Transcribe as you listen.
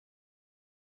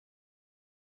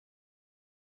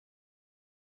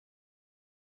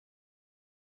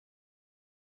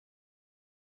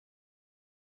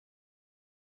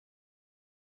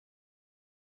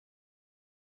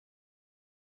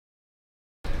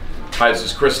Hi, this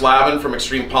is Chris Lavin from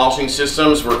Xtreme Polishing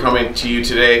Systems. We're coming to you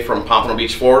today from Pompano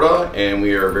Beach, Florida, and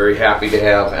we are very happy to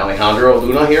have Alejandro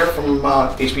Luna here from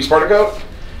HP Spartacoat.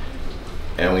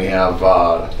 And we have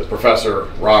the Professor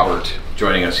Robert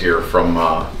joining us here from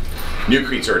New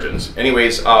Crete Surgeons.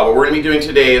 Anyways, what we're going to be doing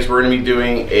today is we're going to be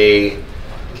doing a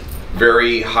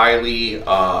very highly,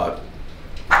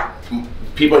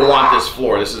 people want this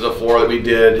floor. This is a floor that we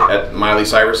did at Miley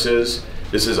Cyrus's.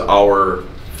 This is our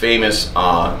famous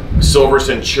Silver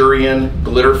Centurion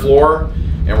glitter floor,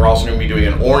 and we're also going to be doing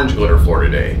an orange glitter floor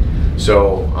today.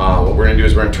 So what we're going to do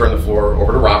is we're going to turn the floor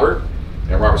over to Robert,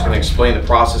 and Robert's going to explain the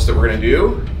process that we're going to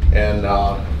do, and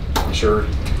I'm sure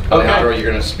Alejandro, you're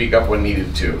going to speak up when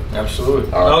needed too. Absolutely.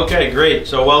 Right. Okay, great.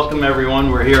 So welcome everyone.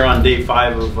 We're here on day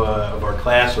 5 of our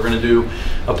class. We're going to do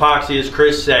epoxy, as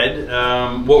Chris said.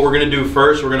 What we're going to do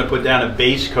first, we're going to put down a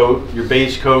base coat. Your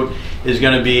base coat is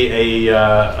going to be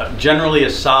a generally a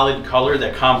solid color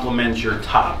that complements your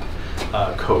top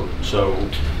coat. So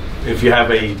if you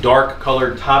have a dark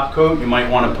colored top coat, you might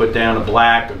want to put down a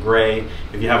black, a gray.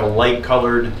 If you have a light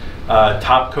colored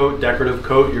top coat, decorative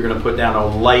coat, you're going to put down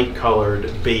a light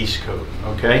colored base coat.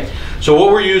 Okay, so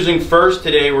what we're using first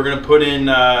today, we're going to put in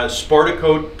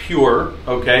Spartacoat Pure.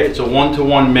 Okay, it's a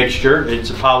 1-to-1 mixture.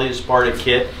 It's a polyaspartic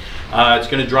kit. It's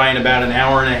going to dry in about an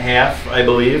hour and a half, I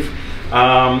believe.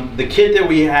 The kit that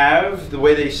we have, the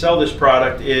way they sell this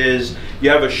product is you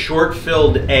have a short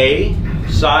filled A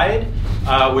side,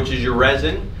 which is your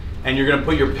resin, and you're going to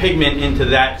put your pigment into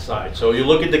that side. So you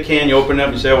look at the can, you open it up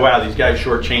and say, oh wow, these guys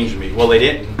shortchanged me. Well, they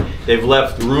didn't. They've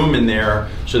left room in there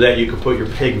so that you could put your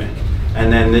pigment.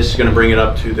 And then this is going to bring it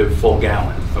up to the full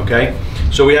gallon, okay?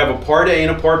 So we have a part A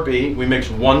and a part B. We mix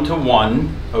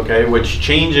 1-to-1, okay, which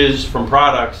changes from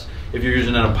products if you're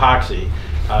using an epoxy,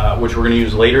 which we're going to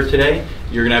use later today.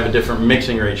 You're going to have a different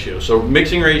mixing ratio. So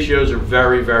mixing ratios are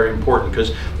very, very important,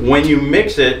 because when you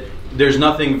mix it, there's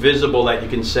nothing visible that you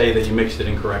can say that you mixed it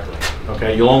incorrectly.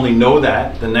 Okay, you'll only know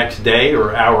that the next day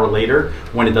or hour later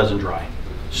when it doesn't dry.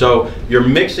 So your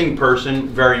mixing person,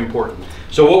 very important.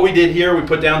 So what we did here, we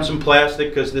put down some plastic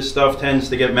because this stuff tends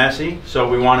to get messy. So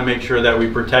we want to make sure that we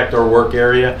protect our work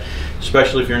area,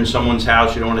 especially if you're in someone's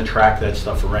house. You don't want to track that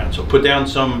stuff around. So put down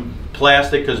some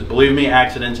plastic, because believe me,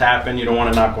 accidents happen. You don't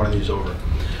want to knock one of these over.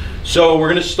 So we're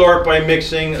going to start by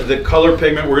mixing the color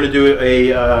pigment. We're going to do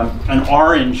an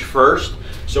orange first.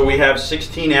 So we have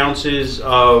 16 ounces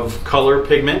of color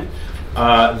pigment.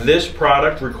 This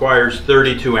product requires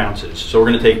 32 ounces. So we're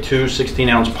going to take 2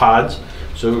 16-ounce pods.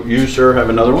 So you, sir, have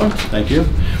another one. Thank you.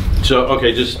 So,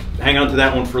 okay, just hang on to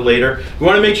that one for later. We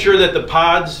want to make sure that the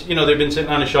pods, you know, they've been sitting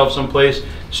on a shelf someplace,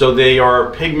 so they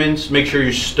are pigments. Make sure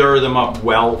you stir them up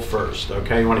well first,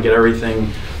 okay? You want to get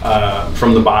everything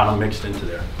from the bottom mixed into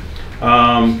there.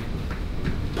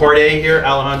 Part A here,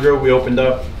 Alejandro, we opened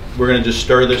up. We're going to just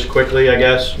stir this quickly, I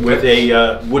guess, with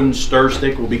a wooden stir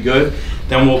stick will be good.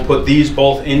 Then we'll put these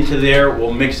both into there.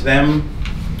 We'll mix them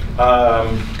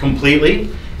completely.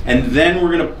 And then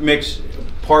we're going to mix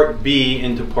part B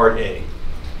into part A.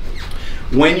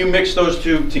 When you mix those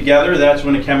two together, that's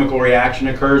when a chemical reaction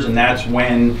occurs, and that's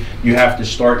when you have to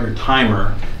start your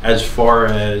timer as far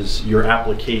as your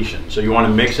application. So you want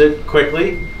to mix it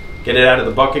quickly, get it out of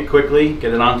the bucket quickly,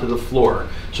 get it onto the floor.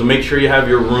 So make sure you have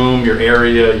your room, your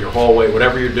area, your hallway,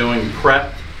 whatever you're doing,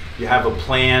 prepped. You have a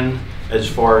plan as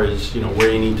far as, you know,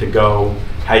 where you need to go,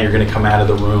 how you're going to come out of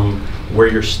the room, where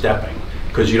you're stepping,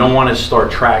 because you don't want to start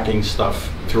tracking stuff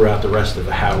throughout the rest of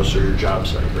the house or your job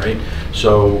site, right?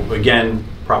 So again,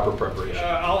 proper preparation.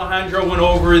 Alejandro went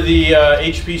over the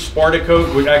HP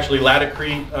Spartacoat, which actually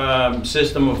Latacrete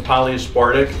system of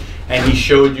polyaspartic, and he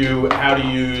showed you how to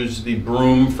use the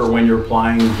broom for when you're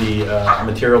applying the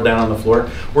material down on the floor.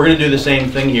 We're going to do the same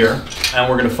thing here, and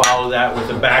we're going to follow that with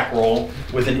a back roll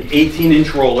with an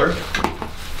 18-inch roller.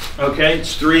 Okay,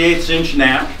 it's 3/8 inch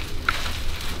nap.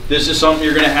 This is something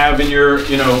you're going to have in your,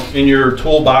 in your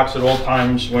toolbox at all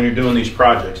times when you're doing these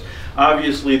projects.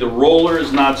 Obviously, the roller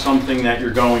is not something that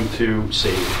you're going to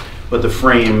save, but the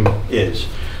frame is.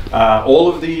 All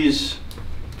of these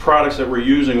products that we're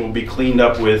using will be cleaned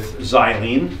up with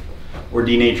xylene or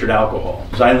denatured alcohol.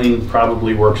 Xylene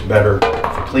probably works better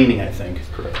for cleaning, I think.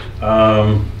 Correct.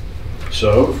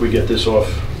 So if we get this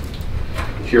off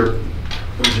here,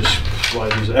 let me just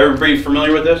slide these. Everybody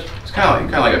familiar with this? It's kind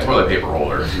of like a toilet paper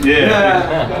roller.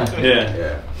 Yeah.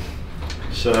 Yeah.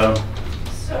 So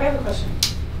I have a question.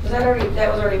 Was that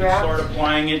already wrapped? Start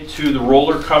applying it to the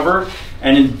roller cover,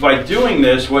 and by doing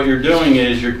this, what you're doing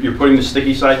is you're putting the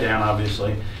sticky side down,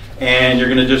 obviously, and you're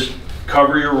going to just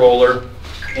cover your roller,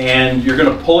 and you're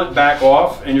going to pull it back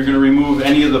off, and you're going to remove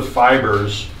any of the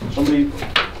fibers. Somebody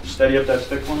steady up that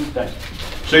stick one. Thanks.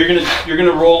 So you're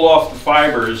gonna roll off the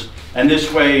fibers, and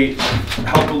this way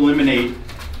help eliminate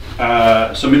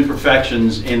some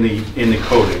imperfections in the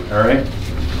coating. All right.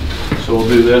 So we'll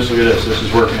do this. Look at this. This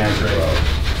is working out great.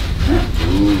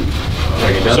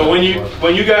 So when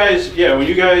you guys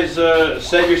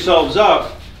set yourselves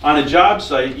up on a job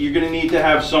site, you're going to need to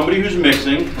have somebody who's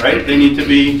mixing, right? They need to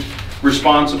be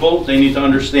responsible. They need to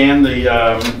understand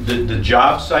the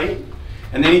job site,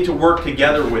 and they need to work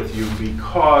together with you,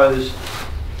 because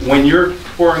when you're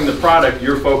pouring the product,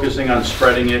 you're focusing on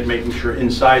spreading it, making sure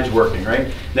inside's working,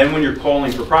 right? Then when you're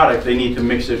calling for product, they need to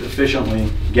mix it efficiently,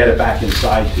 get it back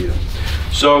inside to you.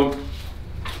 So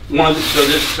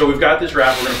we've got this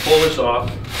wrap. We're going to pull this off.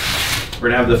 We're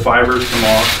going to have the fibers come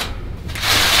off,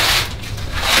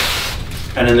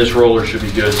 and then this roller should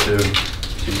be good to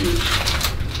use.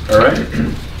 All right.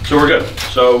 So we're good.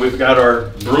 So we've got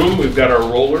our broom. We've got our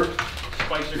roller.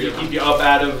 Spikes are going to keep you up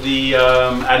out of the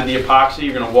epoxy.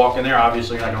 You're going to walk in there.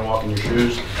 Obviously, you're not going to walk in your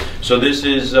shoes. So this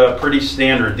is pretty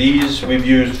standard. These we've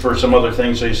used for some other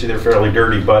things, so you see they're fairly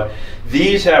dirty, but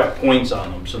these have points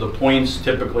on them. So the points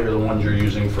typically are the ones you're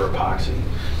using for epoxy.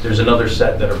 There's another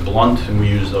set that are blunt, and we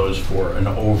use those for an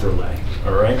overlay.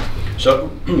 All right.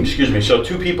 So excuse me. So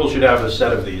two people should have a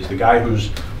set of these: the guy who's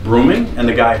brooming and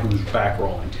the guy who's back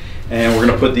rolling. And we're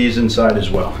going to put these inside as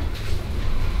well.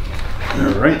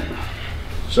 All right.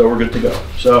 So we're good to go.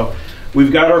 So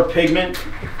we've got our pigment,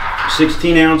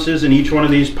 16 ounces in each one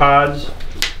of these pods.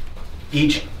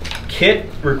 Each kit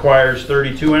requires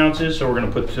 32 ounces, so we're going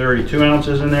to put 32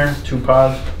 ounces in there, 2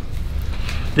 pods.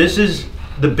 This is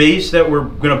the base that we're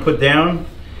going to put down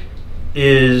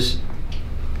is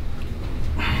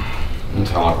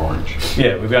metallic orange.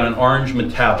 Yeah, we've got an orange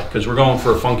metallic because we're going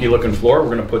for a funky looking floor.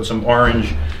 We're going to put some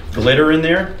orange glitter in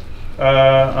there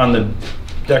on the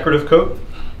decorative coat.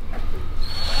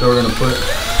 So we're going to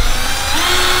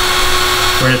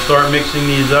start mixing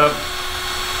these up.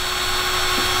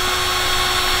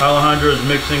 Alejandro's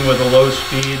mixing with a low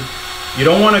speed. You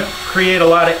don't want to create a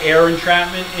lot of air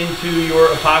entrapment into your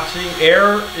epoxy.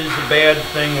 Air is a bad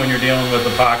thing when you're dealing with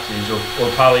epoxies or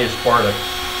polyaspartic.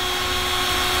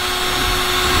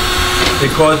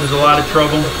 It causes a lot of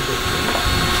trouble.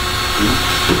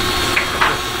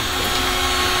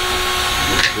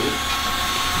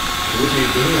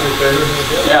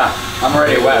 Yeah, I'm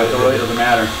already wet, so it really doesn't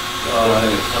matter.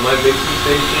 On my mixing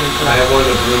station, I have one of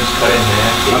the brooms cut in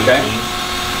half. Okay.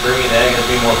 Bringing that going to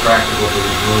be more practical for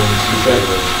these brooms. Okay.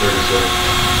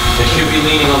 They should be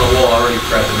leaning on the wall already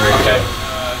prepped and ready. Okay.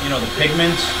 You know, the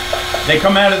pigments, they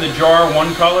come out of the jar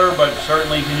one color, but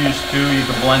certainly you can use 2. You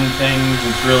can blend things.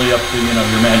 It's really up to, you know,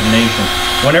 your imagination.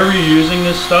 Whenever you're using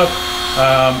this stuff,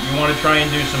 you want to try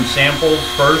and do some samples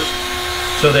first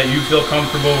so that you feel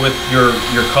comfortable with your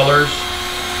colors,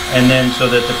 and then so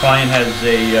that the client has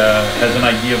an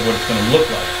idea of what it's going to look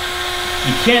like.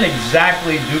 You can't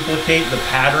exactly duplicate the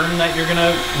pattern that you're going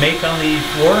to make on the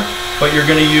floor, but you're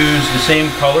going to use the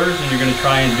same colors and you're going to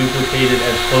try and duplicate it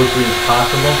as closely as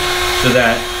possible so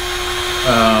that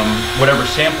whatever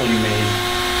sample you made,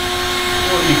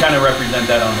 you kind of represent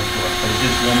that on the floor. But it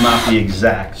just will not be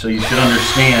exact. So you should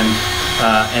understand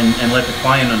and let the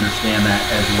client understand that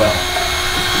as well.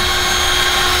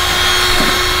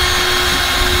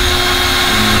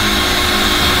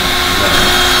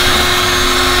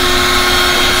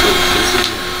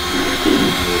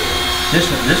 This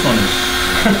one is.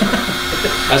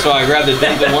 That's why I grabbed the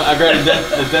dented one. I grabbed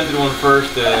the dented one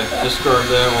first to discard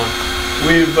that one.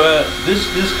 We've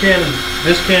this can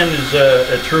is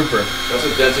a trooper. That's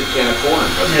a dented can of corn.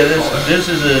 This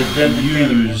is a dented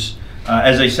use.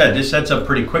 As I said, this sets up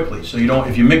pretty quickly. So you don't,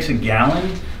 if you mix a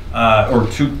gallon or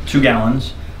two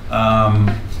gallons,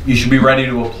 you should be ready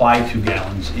to apply 2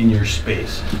 gallons in your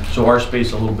space. So our space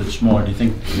is a little bit smaller. Do you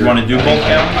think you want to do both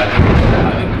gallons? I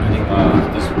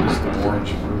think this is the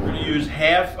orange. We're going to use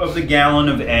half of the gallon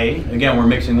of A. Again, we're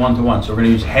mixing 1 to 1. So we're going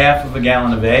to use half of a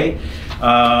gallon of A,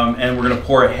 and we're going to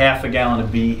pour a half a gallon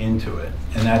of B into it.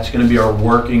 And that's going to be our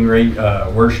working ratio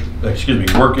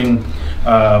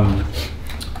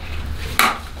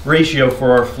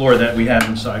for our floor that we have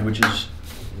inside, which is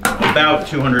about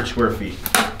 200 square feet.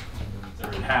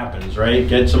 Happens, right?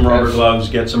 Get some rubber gloves,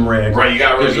 get some rags. Right, you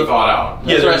got really thought out.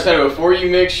 That's what I said. Before you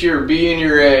mix your B and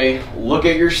your A, look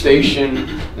at your station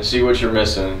and see what you're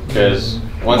missing. Because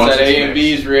once that A and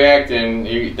B is reacting,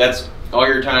 that's all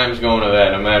your time's going to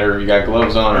that, no matter if you got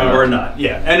gloves on or not.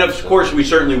 Yeah, and of course we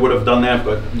certainly would have done that,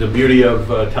 but the beauty of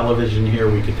television here,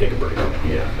 we could take a break.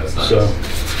 Yeah, that's nice. So,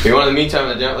 you want in the meantime,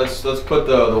 let's put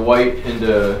the white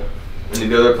into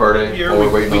And the other part, here,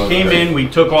 we came in, we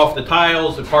took off the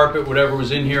tiles, the carpet, whatever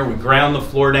was in here. We ground the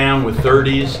floor down with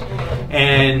 30s,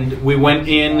 and we went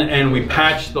in and we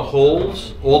patched the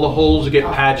holes. All the holes get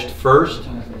patched first.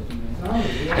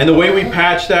 And the way we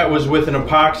patched that was with an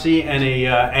epoxy and a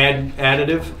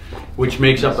additive, which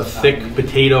makes up a thick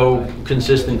potato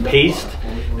consistent paste.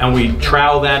 And we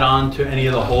trowel that onto any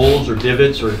of the holes or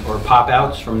divots or pop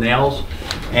outs from nails.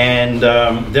 And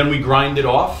then we grind it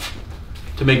off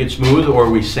to make it smooth, or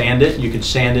we sand it. You could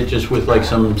sand it just with like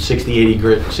some 60-80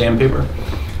 grit sandpaper,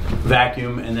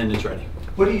 vacuum, and then it's ready.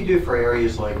 What do you do for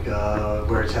areas like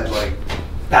where it's had like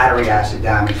battery acid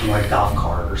damage from like golf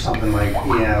cart or something, like,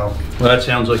 you know? Well, that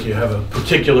sounds like you have a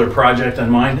particular project in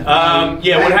mind.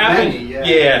 Yeah, what happened?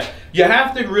 Yeah, you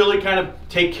have to really kind of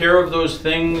take care of those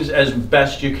things as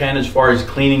best you can as far as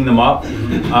cleaning them up.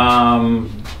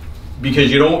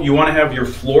 Because you want to have your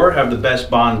floor have the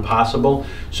best bond possible,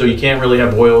 so you can't really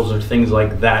have oils or things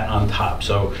like that on top.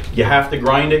 So you have to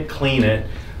grind it, clean it,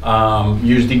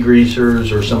 use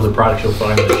degreasers or some of the products you'll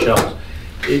find on the shelves.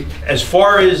 As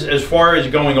far as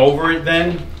going over it,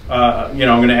 then you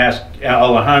know, I'm going to ask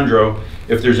Alejandro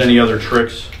if there's any other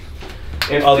tricks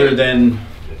other than,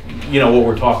 you know, what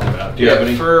we're talking about. Do you have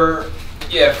any?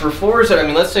 For floors, I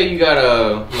mean, let's say you got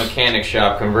a mechanic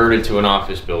shop converted to an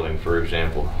office building, for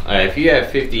example. If you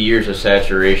have 50 years of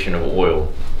saturation of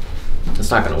oil, that's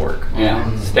not going to work.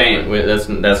 Yeah, stain.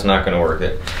 That's not going to work.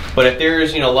 But if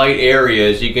there's, you know, light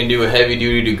areas, you can do a heavy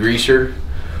duty degreaser.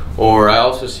 Or I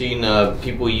also seen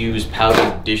people use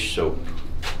powdered dish soap,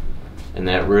 and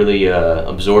that really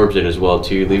absorbs it as well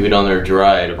too. Leave it on there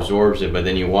dry, it absorbs it, but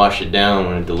then you wash it down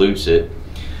when it dilutes it.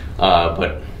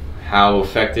 But how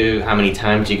effective, how many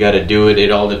times you got to do it,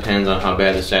 it all depends on how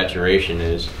bad the saturation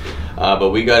is.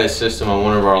 But we got a system on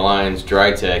one of our lines,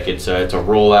 DryTech. It's a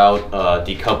rollout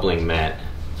decoupling mat.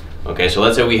 Okay, so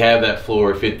let's say we have that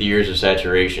floor 50 years of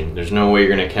saturation. There's no way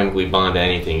you're going to chemically bond to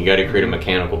anything. You got to create a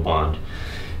mechanical bond.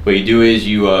 What you do is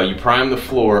you prime the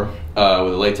floor with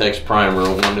a latex primer,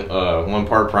 one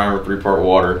part primer, 3 part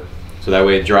water, so that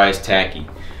way it dries tacky.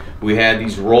 We had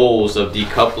these rolls of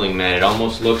decoupling mat. It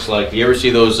almost looks like, you ever see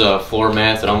those floor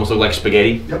mats that almost look like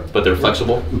spaghetti, but they're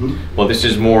flexible? Well, this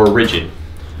is more rigid.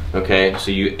 Okay, so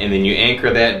then you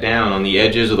anchor that down on the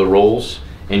edges of the rolls,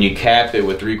 and you cap it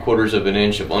with 3/4 of an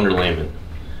inch of underlayment.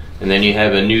 And then you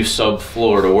have a new sub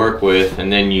floor to work with,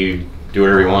 and then you do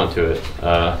whatever you want to it.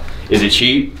 Is it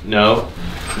cheap? No.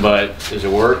 But does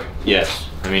it work? Yes.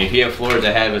 I mean, if you have floors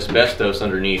that have asbestos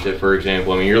underneath it, for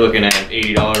example, I mean, you're looking at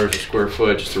 $80 a square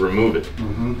foot just to remove it.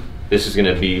 This is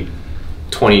going to be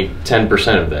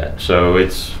 10% of that. So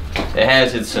it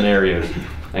has its scenarios,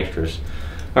 extras.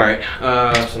 All right.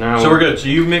 So now. So we're good. So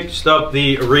you mixed up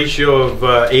the ratio of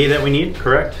A that we need,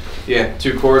 correct? Yeah,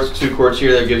 2 quarts. 2 quarts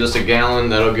here. That gives us a gallon.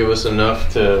 That'll give us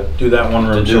enough to do that one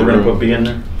room. So we're going to put B in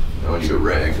there. I want you a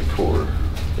rag to pour.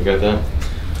 You got that?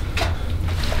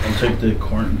 I'll take the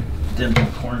corn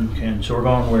can. So we're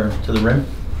going where? To the rim?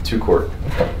 2 quart.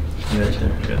 You guys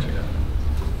there. You guys are.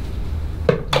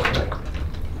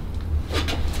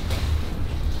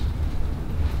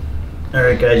 All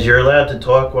right, guys, you're allowed to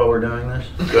talk while we're doing this.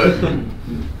 Good.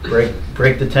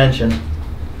 break the tension.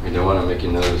 You don't want to make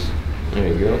you nervous. There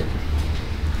you go.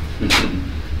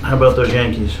 How about those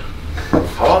Yankees?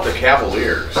 How about the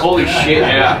Cavaliers? Holy shit!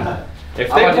 Yeah. If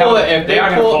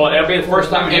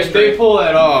they pull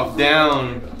that off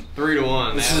down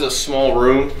 3-1. This is a small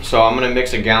room, so I'm gonna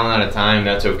mix a gallon at a time.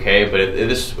 That's okay. But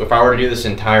if I were to do this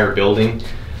entire building,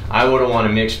 I wouldn't want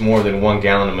to mix more than 1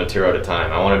 gallon of material at a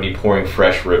time. I want to be pouring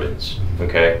fresh ribbons.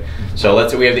 Okay. So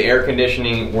let's say we have the air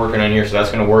conditioning working on here, so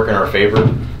that's gonna work in our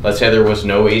favor. Let's say there was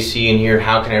no AC in here.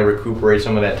 How can I recuperate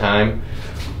some of that time?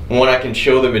 One, I can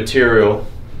show the material.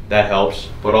 That helps.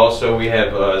 But also we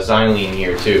have xylene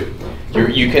here too.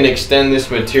 You can extend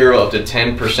this material up to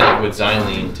 10% with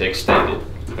xylene to extend it.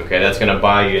 Okay, that's going to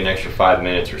buy you an extra 5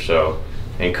 minutes or so.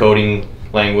 In coding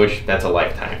language, that's a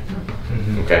lifetime.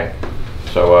 Okay,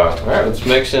 so all right, let's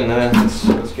mix and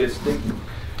let's get sticky.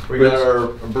 We got our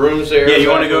brooms there. Yeah, you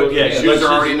want to go? Yeah, shoes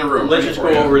are already in the room. Let's just go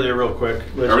over there real quick.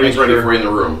 Everything's ready for you in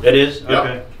the room. It is? Yep.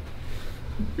 Okay.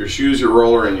 Your shoes, your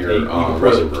roller, and your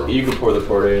resin broom. You can pour the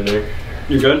porta in there.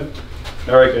 You're good?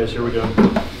 All right, guys, here we go.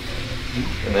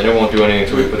 And then it won't do anything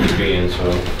until we put the B in,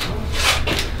 so.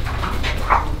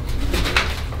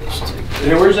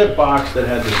 Hey, where's that box that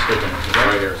had the stick in it?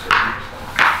 Right here.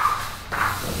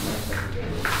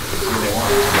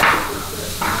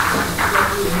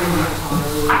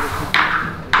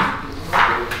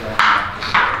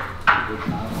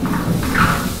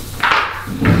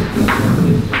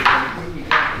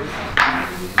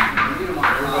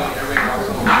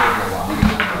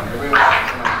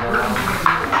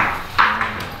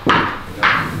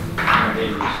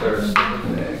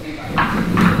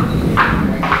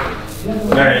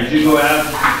 All right, as you go out,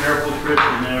 just be careful, Chris,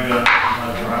 and there we go.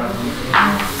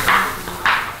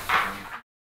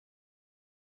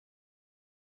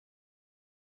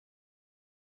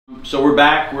 So we're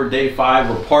back, we're day 5,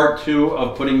 we're part 2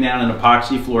 of putting down an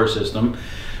epoxy floor system.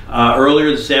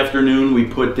 Earlier this afternoon we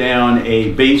put down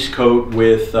a base coat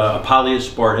with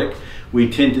polyaspartic. We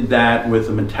tinted that with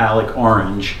a metallic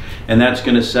orange, and that's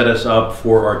going to set us up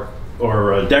for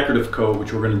our decorative coat,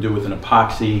 which we're going to do with an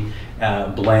epoxy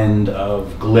blend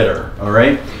of glitter. All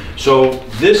right, so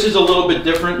this is a little bit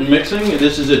different in mixing.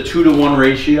 This is a 2-to-1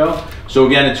 ratio. So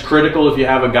again, it's critical if you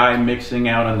have a guy mixing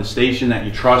out on the station that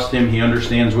you trust him, he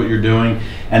understands what you're doing,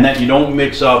 and that you don't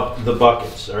mix up the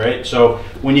buckets. All right, so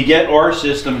when you get our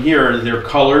system here, they're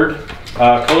color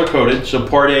coded. So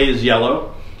part A is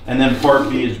yellow, and then part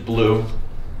B is blue.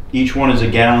 Each one is a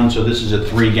gallon, so this is a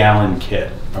 3-gallon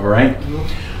kit. All right.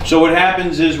 So what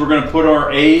happens is we're going to put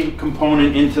our A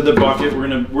component into the bucket. We're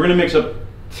going to mix up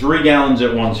 3 gallons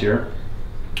at once here.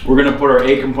 We're going to put our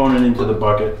A component into the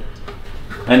bucket.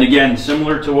 And again,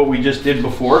 similar to what we just did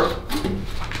before,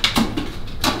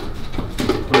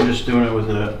 we're just doing it with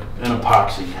an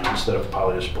epoxy now instead of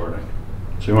polyaspartic.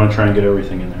 So you want to try and get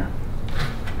everything in there.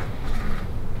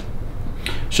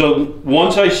 So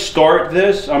once I start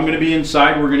this, I'm going to be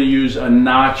inside. We're going to use a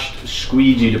notched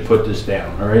squeegee to put this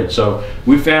down. All right. So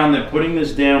we found that putting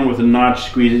this down with a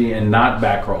notched squeegee and not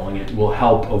back rolling it will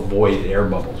help avoid air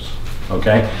bubbles.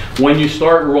 Okay. When you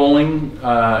start rolling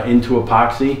into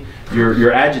epoxy,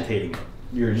 you're agitating it.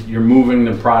 You're moving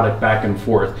the product back and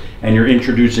forth, and you're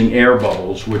introducing air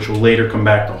bubbles, which will later come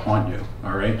back to haunt you.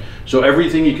 All right. So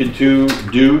everything you could do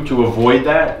to avoid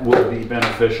that will be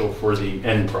beneficial for the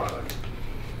end product.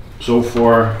 So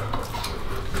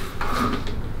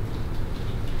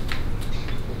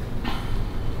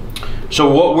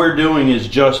what we're doing is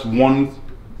just a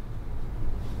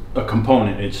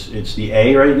component. It's the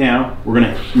A right now. We're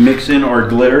going to mix in our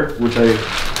glitter, which I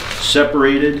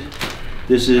separated.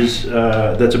 This is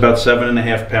that's about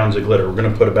 7.5 pounds of glitter. We're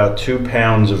going to put about 2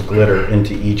 pounds of glitter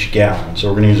into each gallon. So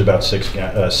we're going to use about 6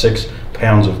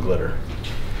 pounds of glitter.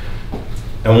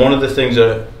 And one of the things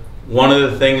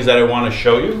that I want to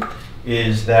show you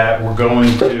is that we're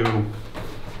going to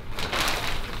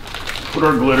put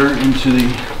our glitter into the,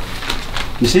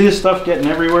 you see this stuff getting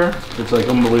everywhere? It's like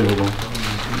unbelievable.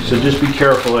 So just be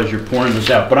careful as you're pouring this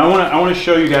out. But I want to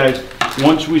show you guys,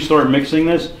 once we start mixing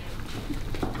this,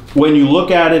 when you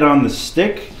look at it on the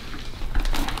stick,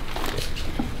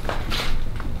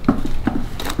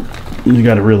 you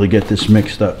got to really get this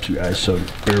mixed up too, guys, so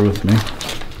bear with me.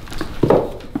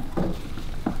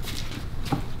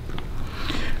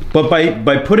 But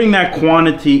by putting that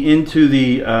quantity into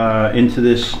the into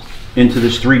this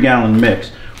 3-gallon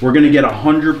mix, we're going to get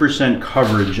 100%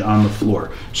 coverage on the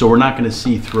floor. So we're not going to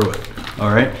see through it.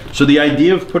 All right. So the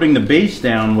idea of putting the base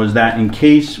down was that in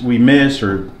case we miss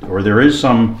or there is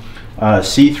some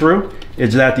see-through,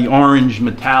 it's that the orange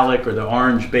metallic or the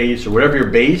orange base or whatever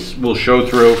your base will show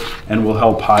through and will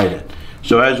help hide it.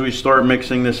 So as we start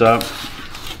mixing this up,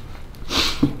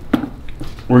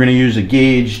 we're going to use a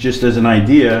gauge just as an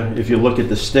idea. If you look at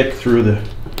the stick if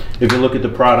you look at the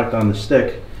product on the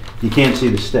stick, you can't see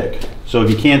the stick. So if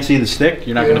you can't see the stick,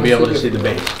 you're not going to be able to see the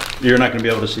base. You're not going to be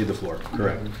able to see the floor.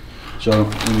 Correct. So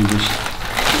let me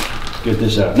just get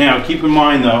this out. Now keep in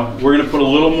mind though, we're going to put a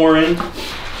little more in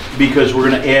because we're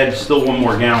going to add still 1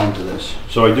 more gallon to this.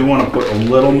 So I do want to put a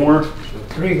little more. So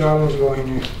 3 gallons going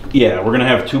in. Yeah, we're going to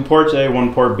have 2 parts A,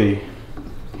 1 part B.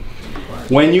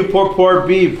 When you pour part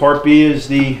B is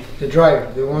the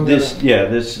dryer, the one this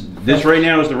right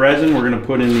now is the resin. We're going to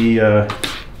put in the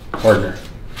hardener,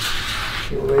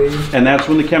 and that's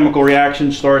when the chemical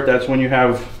reactions start. That's when you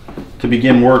have to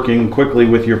begin working quickly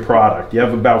with your product. You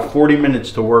have about 40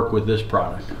 minutes to work with this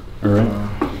product. All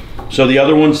right. So the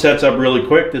other one sets up really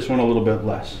quick. This one a little bit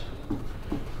less,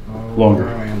 longer.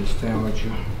 I understand what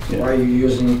you. Yeah. Why are you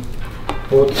using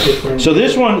both different? So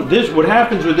this one, what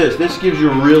happens with this gives you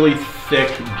a really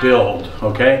thick build,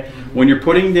 okay? When you're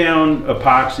putting down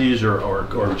epoxies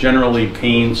or generally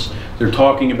paints, they're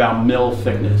talking about mil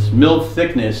thickness. Mil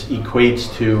thickness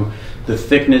equates to the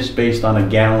thickness based on a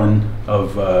gallon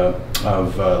of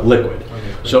liquid.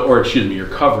 So, or excuse me, your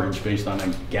coverage based on a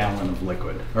gallon of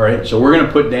liquid. All right, so we're going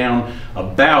to put down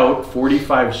about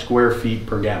 45 square feet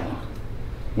per gallon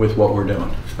with what we're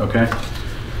doing, okay?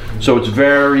 So it's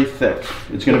very thick.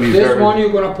 It's going to be This one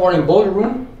you're going to pour in both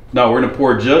rooms? No, we're going to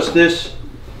pour just this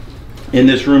in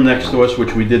this room next to us,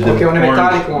 which we did the on the orange.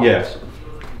 metallic one. Yes,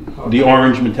 the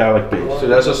orange metallic base. So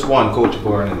that's just one coat you're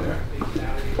pouring in there?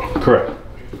 Correct.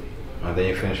 And then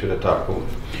you finish with the top coat.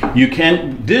 You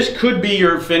can, this could be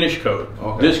your finish coat.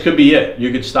 Okay. This could be it.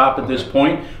 You could stop at this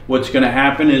point. What's going to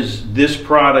happen is this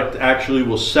product actually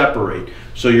will separate.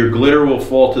 So your glitter will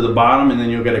fall to the bottom and then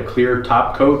you'll get a clear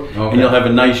top coat and you'll have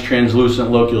a nice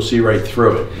translucent look. You'll see right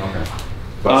through it. Okay.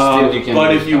 But still you can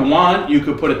but if you want, you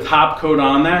could put a top coat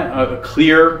on that, a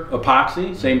clear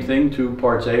epoxy, same thing, 2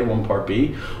 parts A, 1 part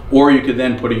B, or you could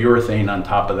then put a urethane on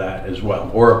top of that as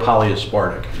well, or a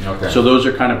polyaspartic. Okay. So those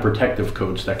are kind of protective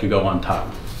coats that could go on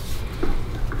top.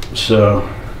 So,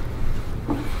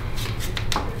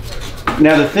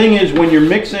 now the thing is, when you're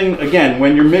mixing, again,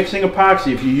 when you're mixing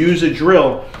epoxy, if you use a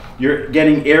drill, you're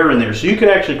getting air in there. So you could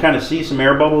actually kind of see some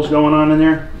air bubbles going on in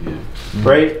there,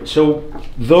 right? So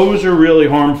those are really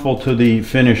harmful to the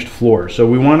finished floor. So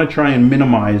we want to try and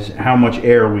minimize how much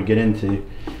air we get into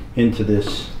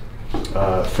this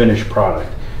finished product.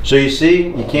 So you see,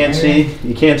 you can't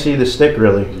see the stick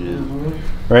really,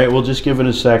 right? We'll just give it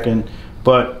a second.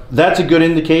 But that's a good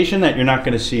indication that you're not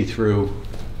going to see through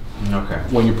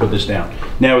when you put this down.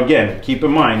 Now again, keep in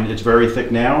mind, it's very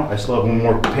thick now. I still have 1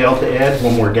 more pail to add,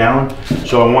 1 more gallon.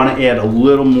 So I want to add a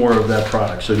little more of that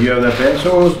product. So do you have that bag?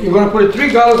 So you're gonna put 3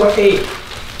 gallons of A.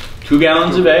 2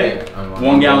 gallons of A,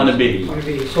 1 gallon of B.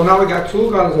 So now we got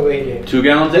 2 gallons of A there. 2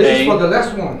 gallons of A. This is for the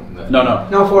last one. No.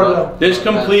 No, for the... This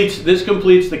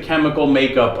completes the chemical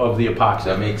makeup of the epoxy.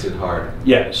 That makes it hard.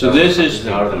 Yeah, so this is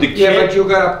the kit. Yeah, but you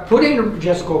gotta put in,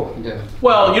 just go. Yeah.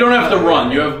 Well, you don't have to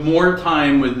run. You have more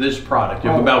time with this product. You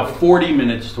have about 40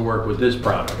 minutes to work with this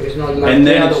product. It's not like And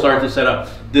the then it other starts one. to set up.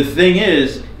 The thing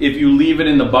is, if you leave it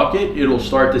in the bucket, it'll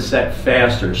start to set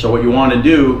faster. So what you want to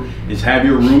do is have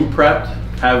your room prepped,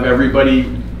 have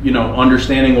everybody, you know,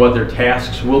 understanding what their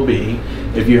tasks will be.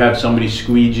 If you have somebody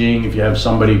squeegeeing, if you have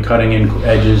somebody cutting in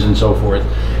edges and so forth,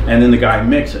 and then the guy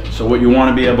mixing. So what you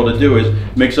want to be able to do is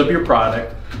mix up your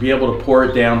product, be able to pour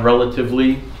it down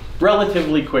relatively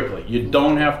quickly. You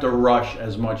don't have to rush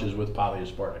as much as with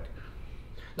polyaspartic.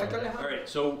 All right,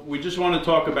 so we just want to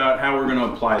talk about how we're going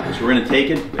to apply this. We're going to take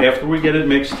it, after we get it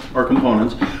mixed, our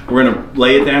components, we're going to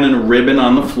lay it down in a ribbon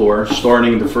on the floor,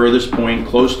 starting the furthest point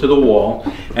close to the wall,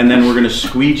 and then we're going to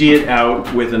squeegee it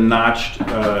out with a notched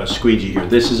squeegee here.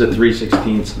 This is a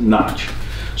 3/16 notch.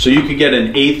 So you could get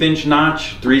an 1/8 inch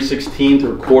notch, 3/16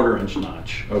 or 1/4 inch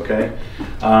notch, okay?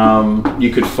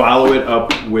 You could follow it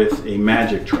up with a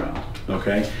magic trowel.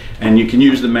 Okay, and you can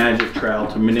use the magic trowel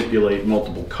to manipulate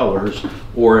multiple colors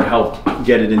or help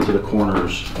get it into the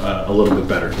corners a little bit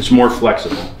better. It's more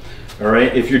flexible. All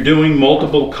right, if you're doing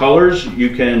multiple colors, you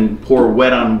can pour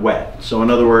wet on wet. So in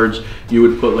other words, you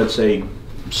would put, let's say,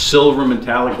 silver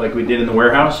metallic like we did in the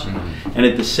warehouse, and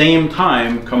at the same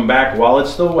time come back while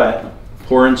it's still wet,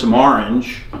 pour in some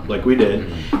orange like we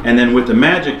did, and then with the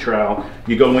magic trowel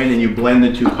you go in and you blend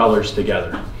the 2 colors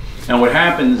together. And what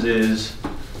happens is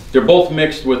they're both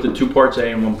mixed with the 2 parts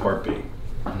A and 1 part B.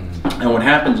 And what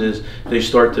happens is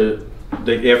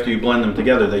after you blend them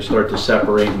together, they start to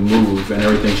separate and move, and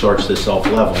everything starts to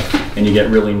self-level, and you get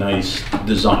really nice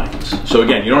designs. So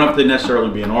again, you don't have to necessarily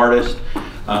be an artist.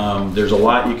 There's a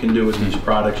lot you can do with these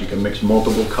products. You can mix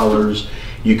multiple colors.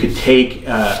 You could take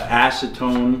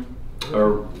acetone,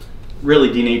 or really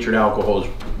denatured alcohol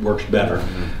works better,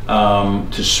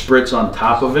 to spritz on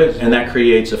top of it, and that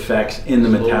creates effects in the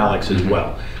metallics as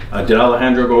well. Did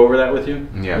Alejandro go over that with you?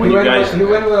 Yeah. He went with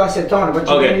acetone, but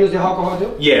you can use the alcohol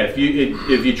too? Yeah, if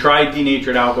you try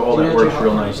denatured alcohol, that works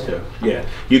real nice too. Yeah,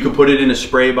 you could put it in a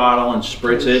spray bottle and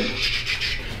spritz it.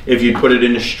 If you put it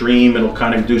in a stream, it'll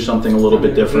kind of do something a little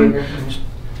bit different.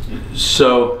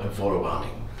 So, I'm photobombing.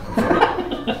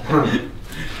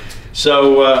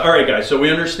 So, all right guys, so we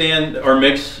understand our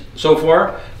mix so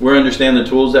far. We understand the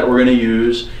tools that we're going to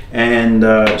use, and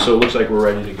so it looks like we're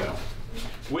ready to go.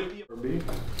 With the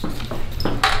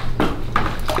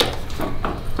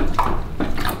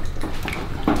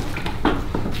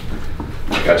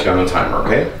Got you on the timer,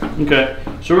 okay? Okay,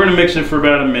 so we're going to mix it for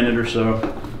about a minute or so.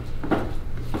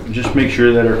 Just make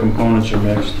sure that our components are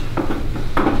mixed.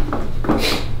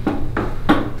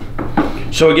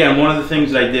 So again, one of the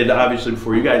things I did, obviously,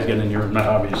 before you guys get in here, not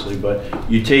obviously, but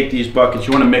you take these buckets,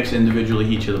 you want to mix individually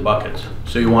each of the buckets.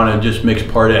 So you want to just mix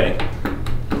part A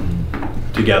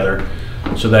together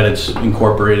so that it's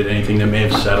incorporated. Anything that may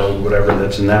have settled, whatever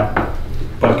that's in that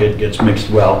bucket gets mixed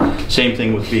well. Same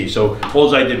thing with B. So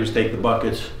all I did was take the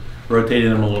buckets,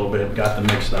 rotated them a little bit, got them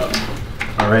mixed up.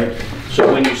 All right.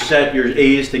 So when you set your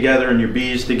A's together and your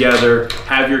B's together,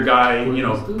 have your guy, you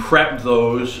know, prep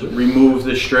those, remove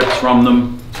the strips from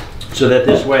them, so that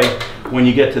this way, when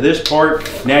you get to this part,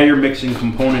 now you're mixing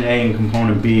component A and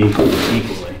component B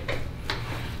equally.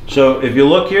 So if you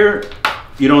look here,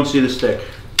 you don't see the stick.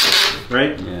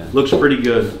 right? Yeah. Looks pretty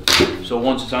good. So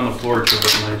once it's on the floor, it should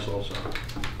look nice also.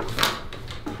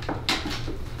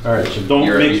 All right, so don't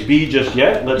mix B just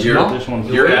yet. Let's let this one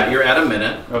do You're it. at a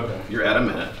minute. Okay. You're at a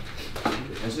minute.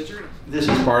 This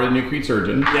is part of the new Crete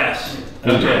Surgeon. Yes.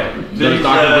 Okay. There's So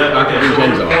Dr.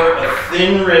 Vincenzo. pour a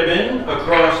thin ribbon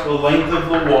across the length of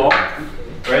the wall,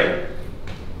 right?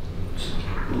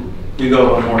 You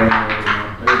go one more. There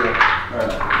you go. All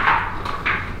right.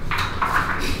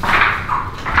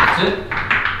 That's it?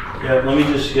 Yeah, let me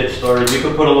just get started. You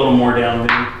could put a little more down,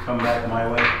 Vinny. Come back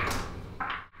my way.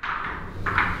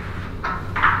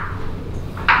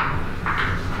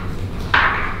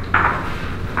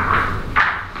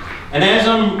 And as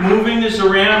I'm moving this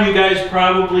around, you guys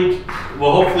probably,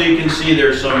 well, hopefully you can see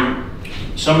there's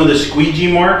some of the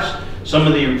squeegee marks, some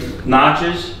of the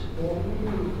notches.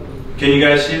 Can you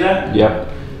guys see that? Yeah.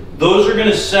 Those are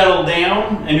gonna settle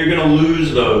down and you're gonna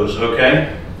lose those,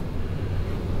 okay?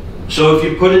 So if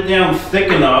you put it down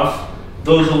thick enough,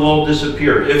 those will all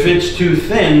disappear. If it's too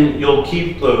thin, you'll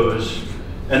keep those.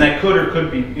 And that could or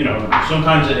could be, you know,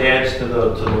 sometimes it adds to the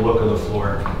look of the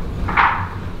floor.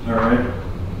 All right?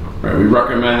 Right, we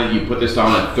recommend that you put this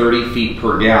down at 30 feet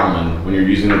per gallon when you're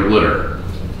using the glitter.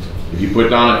 If you put it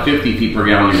down at 50 feet per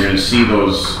gallon, you're going to see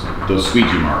those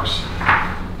squeegee marks.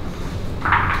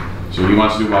 So he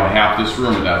wants to do about half this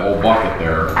room with that whole bucket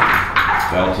there.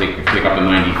 That'll take up to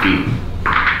 90 feet.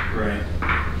 Right.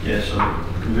 Yeah, so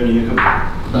Vinny, you can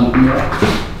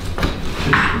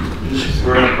just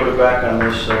we're gonna put it back on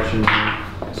this section.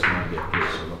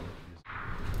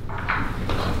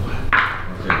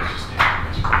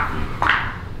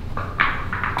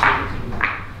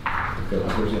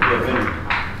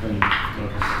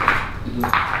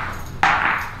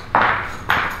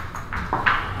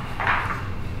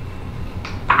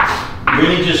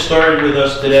 Vinny just started with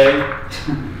us today.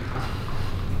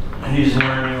 And he's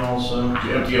learning also. Did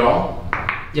you empty it all?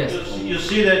 Yes. You'll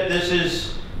see that this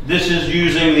is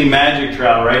using the magic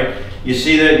trowel, right? You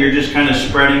see that you're just kind of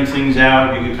spreading things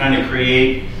out. You can kind of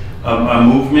create a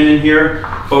movement in here.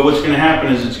 But what's going to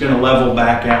happen is it's going to level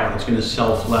back out. It's going to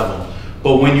self-level.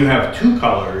 But when you have two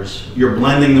colors, you're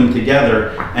blending them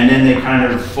together, and then they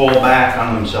kind of fall back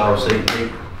on themselves.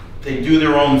 They do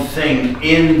their own thing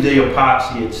in the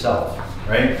epoxy itself,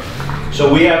 right?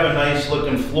 So we have a nice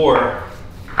looking floor.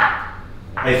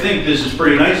 I think this is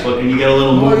pretty nice looking. You get a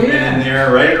little movement in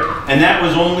there, right? And that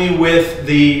was only with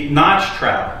the notch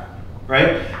trowel,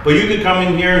 right? But you could come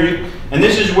in here and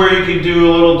this is where you could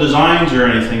do little designs or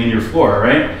anything in your floor,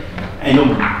 right? And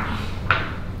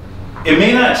it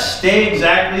may not stay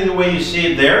exactly the way you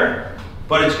see it there,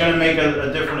 but it's going to make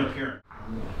a different appearance.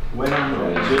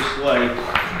 Just like.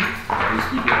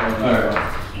 All right.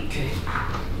 Okay.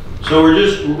 So we're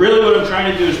just, really what I'm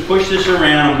trying to do is push this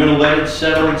around. I'm going to let it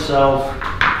settle itself.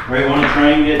 Right, want to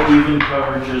try and get even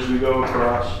coverage as we go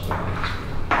across.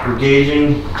 We're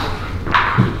gauging,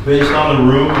 based on the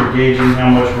room, we're gauging how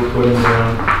much we're putting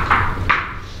down.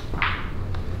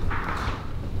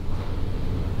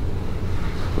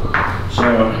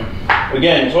 So,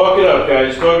 again, talk it up,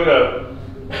 guys, talk it up.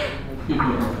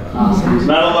 It's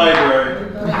not a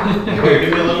library. Here,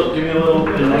 give me a little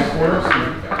in that corner.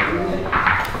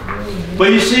 But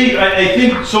you see, I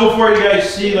think so far you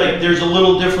guys see like there's a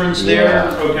little difference there.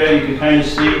 Okay, you can kind of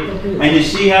see, and you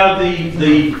see how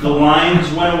the lines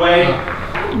went away.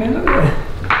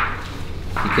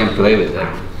 You can play with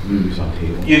that.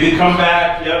 You can come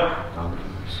back. Yep.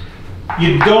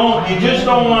 You just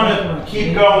don't want to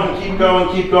keep going,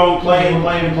 playing,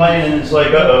 and it's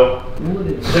like, uh-oh.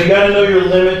 So you got to know your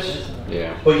limits.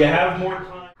 Yeah. But you have more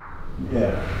time.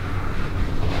 Yeah.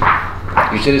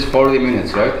 You said it's 40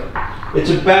 minutes, right? It's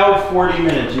about 40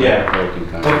 minutes, yeah. Working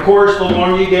time. Of course, the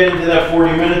longer you get into that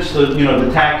 40 minutes, the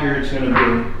tackier it's going to be.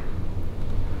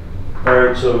 All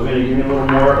right, so Vinny, give me a little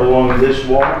more along this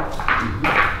wall.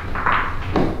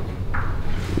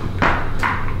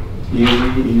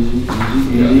 Easy.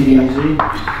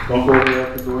 Don't go over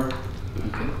out the door.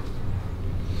 Okay.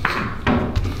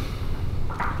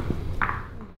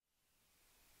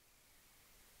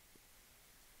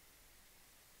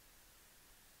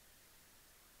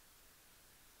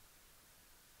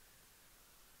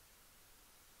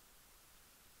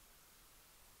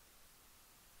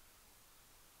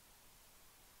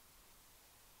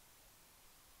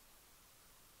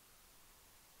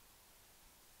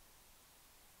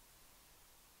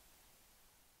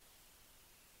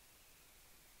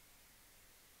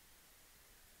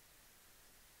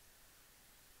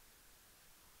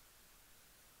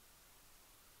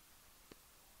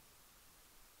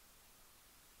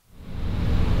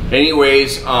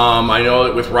 Anyways, I know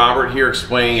that with Robert here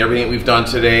explaining everything we've done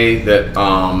today, that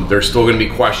there's still going to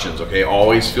be questions. Okay,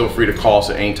 always feel free to call us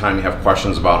at any time you have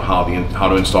questions about how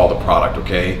to install the product.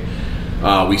 Okay,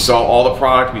 we saw all the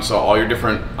product. We saw all your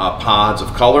different pods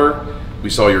of color. We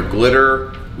saw your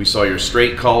glitter. We saw your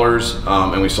straight colors,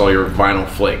 and we saw your vinyl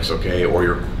flakes. Okay,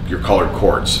 or your colored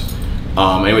quartz.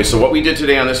 Anyway, so what we did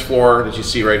today on this floor that you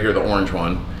see right here, the orange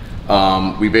one,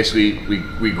 we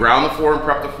ground the floor and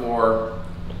prepped the floor.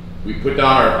 We put down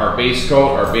our base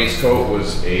coat. Our base coat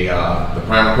was the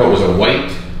primer coat was a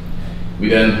white. We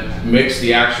then mixed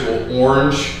the actual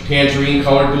orange tangerine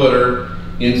colored glitter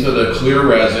into the clear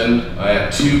resin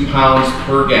at 2 pounds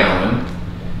per gallon.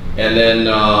 And then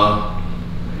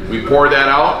we poured that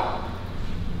out.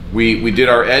 We did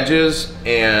our edges,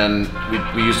 and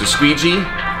we used a squeegee,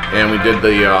 and we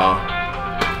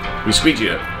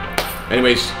squeegeed it.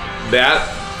 Anyways,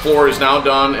 that floor is now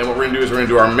done, and what we're gonna do is we're gonna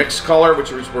do our mixed color,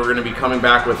 which is we're gonna be coming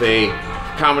back with a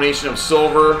combination of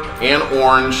silver and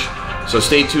orange. So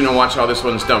stay tuned and watch how this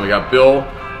one's done. We got Bill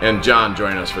and John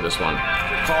joining us for this one.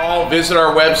 Visit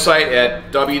our website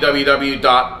at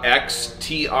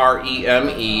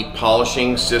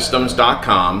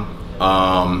www.xtremepolishingsystems.com,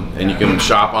 and you can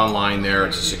shop online there.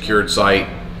 It's a secured site.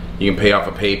 You can pay off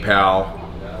a PayPal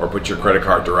or put your credit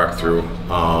card direct through.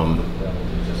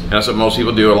 And that's what most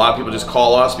people do. A lot of people just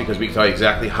call us because we can tell you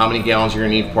exactly how many gallons you're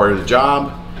gonna need for part of the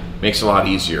job. Makes it a lot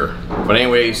easier. But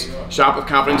anyways, shop with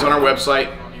confidence on our website.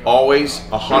 Always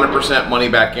 100% money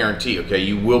back guarantee, okay?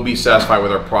 You will be satisfied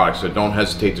with our products, so don't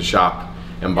hesitate to shop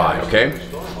and buy, okay?